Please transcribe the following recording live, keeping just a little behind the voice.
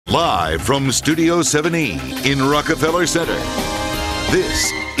Live from Studio 7E in Rockefeller Center, this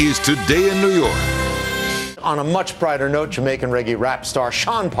is Today in New York. On a much brighter note, Jamaican reggae rap star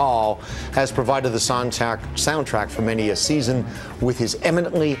Sean Paul has provided the soundtrack for many a season with his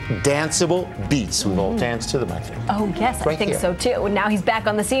eminently danceable beats. We've all danced to them, I think. Oh, yes, I think so, too. Now he's back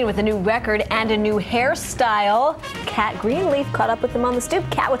on the scene with a new record and a new hairstyle. Cat Greenleaf caught up with him on the Stoop.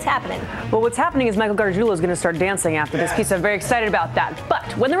 Cat, what's happening? Well, what's happening is Michael Gargiulo is going to start dancing after this piece. I'm very excited about that.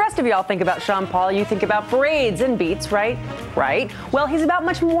 But when the rest of y'all think about Sean Paul, you think about parades and beats, right? Right. Well, he's about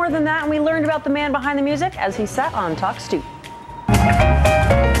much more than that, and we learned about the man behind the music as he sat on Talk Stoop.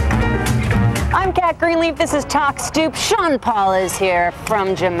 I'm Cat Greenleaf. This is Talk Stoop. Sean Paul is here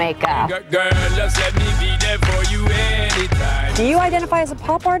from Jamaica. Girl, just let me be there for you anytime. Do you identify as a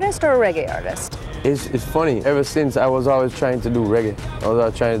pop artist or a reggae artist? It's funny. Ever since I was always trying to do reggae. I was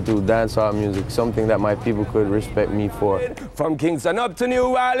always trying to do dancehall music, something that my people could respect me for. From Kingston up to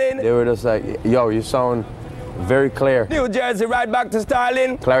New Orleans. They were just like, yo, you sound very clear. New Jersey right back to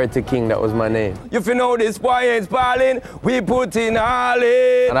Stalin. Clarity King, that was my name. If you know this boy ain't spalling, we put in all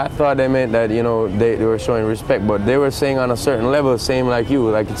in. And I thought they meant that, you know, they were showing respect, but they were saying on a certain level, same like you,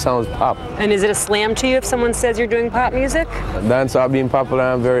 like it sounds pop. And is it a slam to you if someone says you're doing pop music? Dancehall being popular,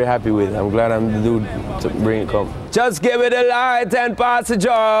 I'm very happy with. I'm glad I'm the dude to bring it come. Just give it a light and pass a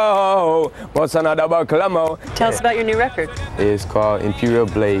Joe. What's another buckle more? Tell us about your new record. It's called Imperial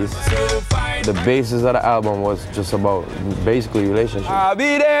Blaze. The basis of the album was just about basically relationships. I'll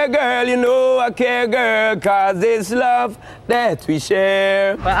be there, girl, you know I care, girl, cause it's love that we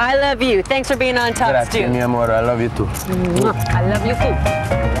share. Well, I love you. Thanks for being on Talk Stoop. Mi amor, I love you too. I love you too.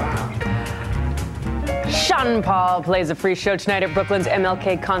 Sean Paul plays a free show tonight at Brooklyn's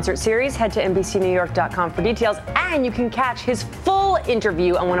MLK Concert Series. Head to NBCNewYork.com for details, and you can catch his full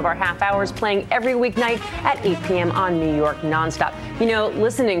interview on one of our half hours playing every weeknight at 8 p.m. on New York Nonstop. You know,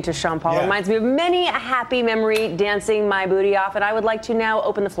 listening to Sean Paul reminds me of many a happy memory dancing my booty off, and I would like to now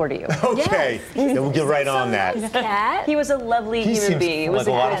open the floor to you. Okay, then we'll get right on that. Cat? He was a lovely human being. It was like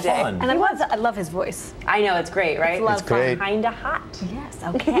a lot good of day. fun. And I love his voice. I know, it's great, right? It's great. Kinda hot. Yes,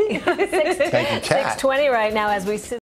 okay. Thank you, Cat. 6:20 right now as we sit.